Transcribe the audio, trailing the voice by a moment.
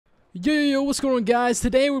Yo, what's going on, guys?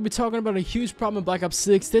 Today we'll be talking about a huge problem in Black Ops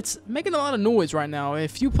 6 that's making a lot of noise right now.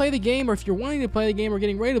 If you play the game, or if you're wanting to play the game or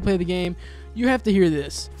getting ready to play the game, you have to hear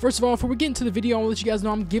this. First of all, before we get into the video, I want to let you guys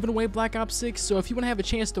know I'm giving away Black Ops 6, so if you want to have a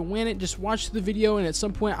chance to win it, just watch the video, and at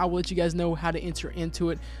some point I will let you guys know how to enter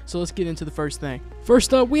into it. So let's get into the first thing.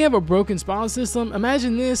 First up, we have a broken spawn system.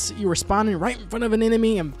 Imagine this: you're spawning right in front of an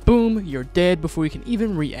enemy, and boom, you're dead before you can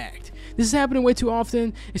even react. This is happening way too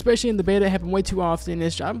often, especially in the beta. It happened way too often.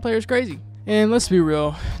 It's driving players crazy. And let's be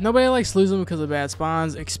real, nobody likes losing because of bad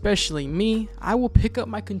spawns, especially me. I will pick up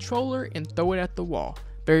my controller and throw it at the wall.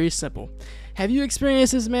 Very simple. Have you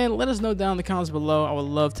experienced this, man? Let us know down in the comments below. I would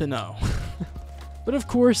love to know. But of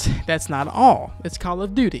course, that's not all. It's Call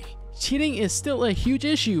of Duty. Cheating is still a huge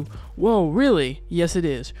issue. Whoa, really? Yes, it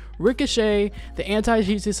is. Ricochet, the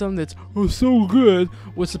anti-cheat system that's so good,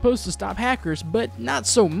 was supposed to stop hackers, but not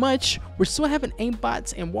so much. We're still having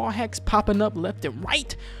aimbots and wall hacks popping up left and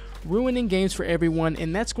right, ruining games for everyone,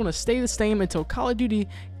 and that's going to stay the same until Call of Duty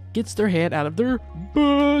gets their head out of their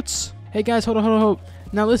butts. Hey guys, hold on.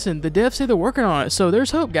 Now listen, the devs say they're working on it, so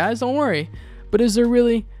there's hope, guys, don't worry. But is there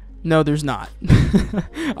really? No, there's not.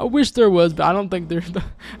 I wish there was, but I don't think they're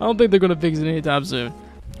going to fix it anytime soon.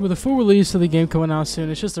 With a full release of the game coming out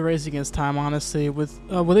soon, it's just a race against time, honestly. Will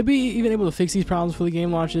they be even able to fix these problems for the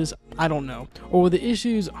game launches? I don't know. Or will the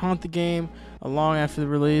issues haunt the game long after the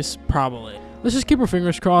release? Probably. Let's just keep our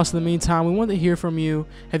fingers crossed. In the meantime, we want to hear from you.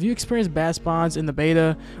 Have you experienced bad spawns in the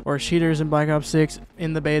beta or cheaters in Black Ops 6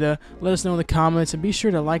 in the beta? Let us know in the comments, and be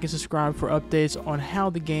sure to like and subscribe for updates on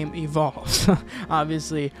how the game evolves.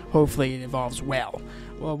 Obviously, hopefully it evolves well.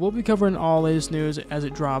 Well, we'll be covering all latest news as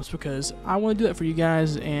it drops, because I want to do that for you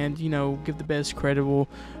guys and, you know, give the best credible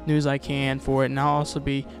news I can for it. And I'll also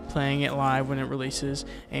be playing it live when it releases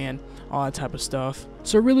and all that type of stuff.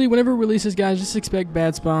 So really, whenever it releases, guys, just expect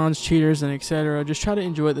bad spawns, cheaters, and etc. Just try to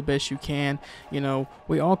enjoy it the best you can. You know,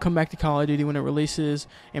 we all come back to Call of Duty when it releases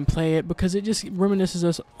and play it, because it just reminisces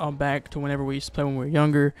us back to whenever we used to play when we were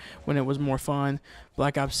younger, when it was more fun.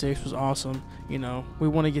 Black Ops 6 was awesome. You know, we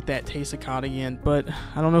want to get that taste of COD again, but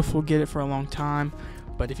I don't know if we'll get it for a long time.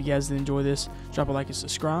 But if you guys did enjoy this, drop a like and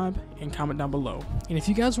subscribe, and comment down below. And if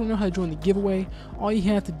you guys want to know how to join the giveaway, all you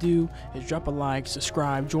have to do is drop a like,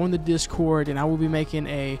 subscribe, join the Discord, and I will be making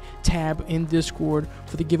a tab in Discord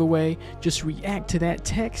for the giveaway. Just react to that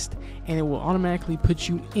text, and it will automatically put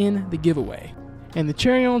you in the giveaway. And the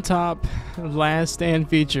cherry on top, last stand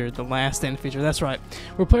feature, that's right,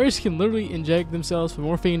 where players can literally inject themselves with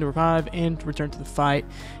morphine to revive and return to the fight,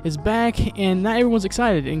 is back, and not everyone's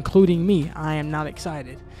excited, including me. I am not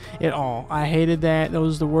excited at all. I hated that. That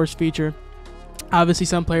was the worst feature. Obviously,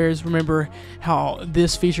 some players remember how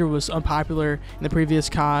this feature was unpopular in the previous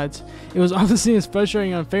CODs. It was obviously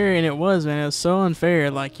frustrating and unfair, and it was, man. It was so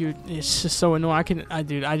unfair. Like, it's just so annoying. I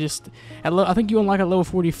think you unlock at level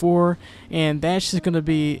 44, and that's just gonna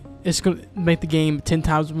be, it's gonna make the game 10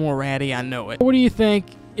 times more ratty. I know it. What do you think?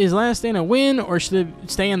 Is Last Stand a win, or should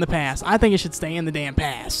it stay in the past? I think it should stay in the damn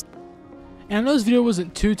past. And I know this video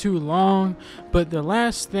wasn't too long, but the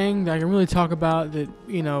last thing that I can really talk about that,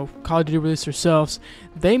 you know, Call of Duty released themselves,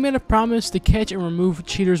 they made a promise to catch and remove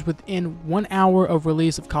cheaters within 1 hour of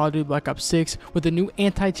release of Call of Duty Black Ops 6 with a new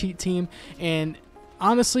anti-cheat team. And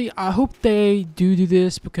honestly, I hope they do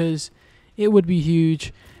this, because it would be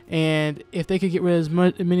huge. And if they could get rid of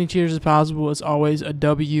as many cheaters as possible, it's always a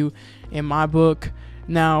W in my book.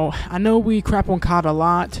 Now, I know we crap on COD a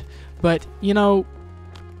lot, but, you know,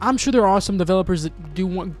 I'm sure there are some developers that do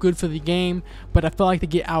want good for the game, but I feel like they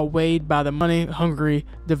get outweighed by the money-hungry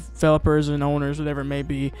developers and owners, whatever it may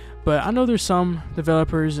be. But I know there's some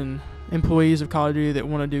developers and employees of Call of Duty that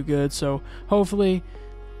want to do good, so hopefully,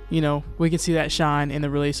 you know, we can see that shine in the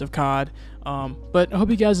release of COD. But I hope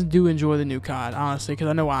you guys do enjoy the new COD, honestly, because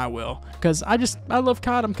I know I will. Because I love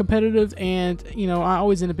COD, I'm competitive, and, you know, I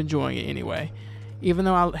always end up enjoying it anyway. Even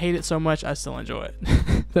though I hate it so much, I still enjoy it.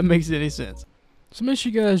 If that makes any sense. So make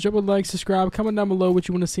sure you guys drop a like, subscribe, comment down below what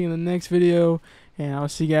you want to see in the next video, and I'll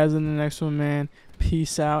see you guys in the next one, man.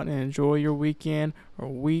 Peace out, and enjoy your weekend or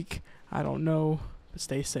week. I don't know, but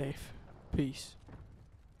stay safe. Peace.